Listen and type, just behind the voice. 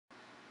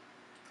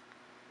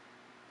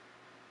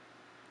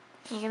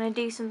You're going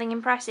to do something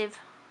impressive.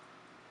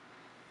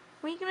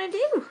 What are you going to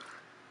do?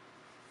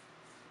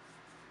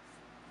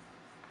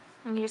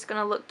 And you're just going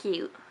to look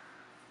cute.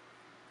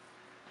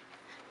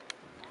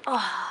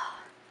 Oh.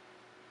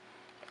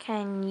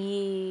 Can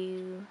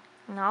you...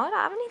 No, I don't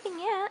have anything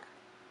yet.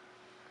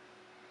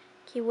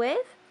 Can you wave?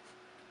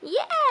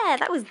 Yeah,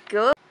 that was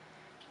good.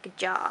 Good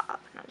job.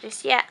 Not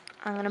just yet.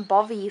 I'm going to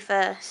bother you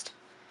first.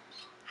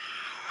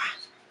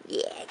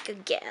 Yeah,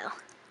 good girl.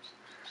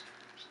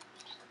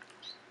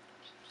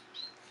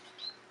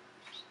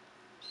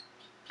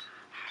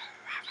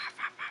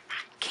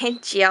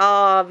 Good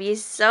job. You're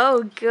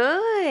so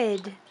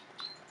good.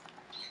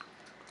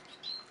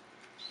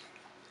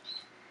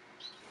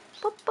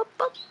 Boop, boop,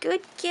 boop.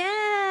 Good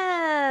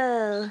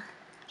girl.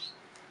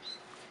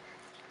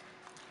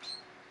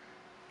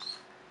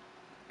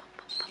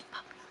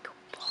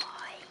 Good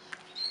boy.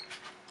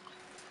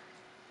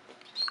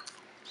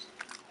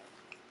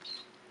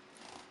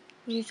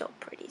 You're so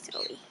pretty,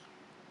 Zoey.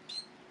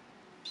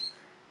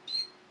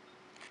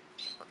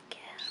 Good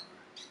girl.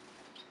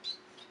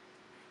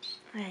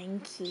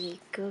 Thank you.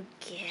 Good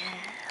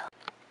girl.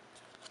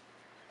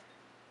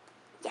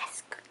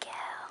 Yes, good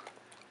girl.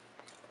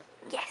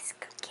 Yes,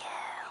 good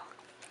girl.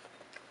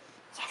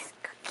 Yes,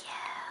 good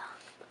girl.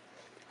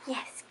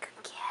 Yes,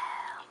 good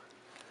girl.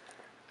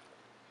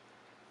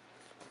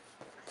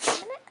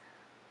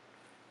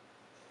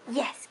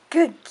 Yes,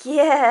 good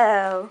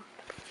girl.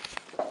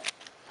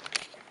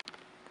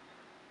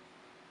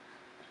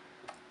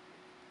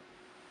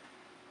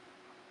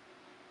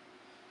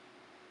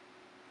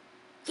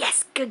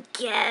 Yes, good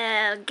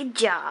girl. Good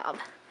job.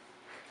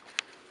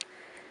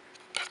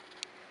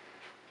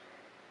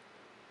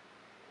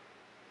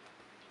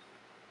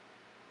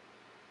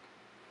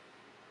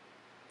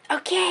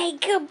 Okay,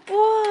 good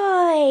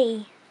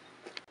boy.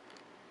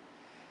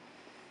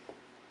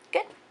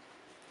 Good.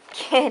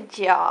 Good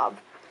job.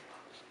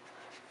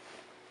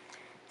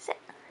 Sit.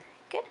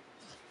 Good.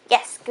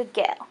 Yes, good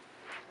girl.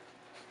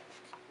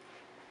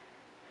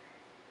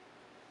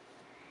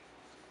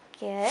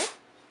 Good.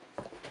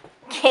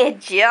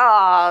 Good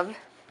job.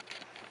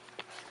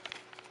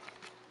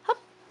 Hop.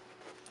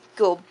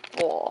 Good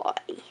boy.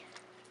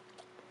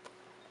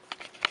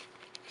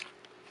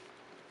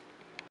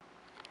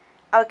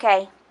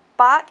 Okay,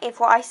 bark if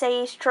what I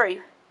say is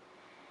true.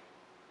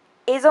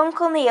 Is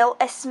Uncle Neil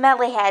a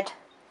smelly head?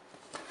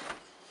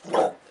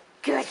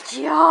 Good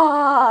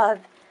job.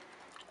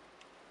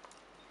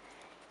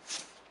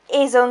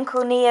 Is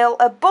Uncle Neil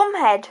a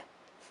bumhead?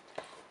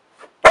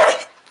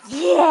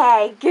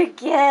 Yeah, good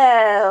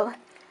girl.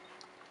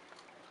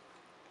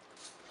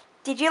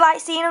 Did you like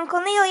seeing Uncle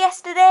Neil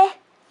yesterday?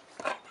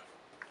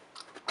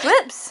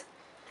 Whoops.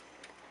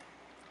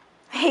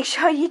 Make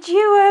sure you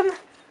chew him.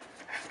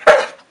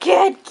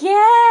 Good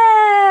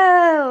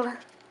girl.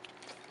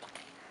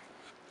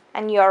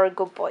 And you're a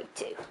good boy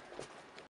too.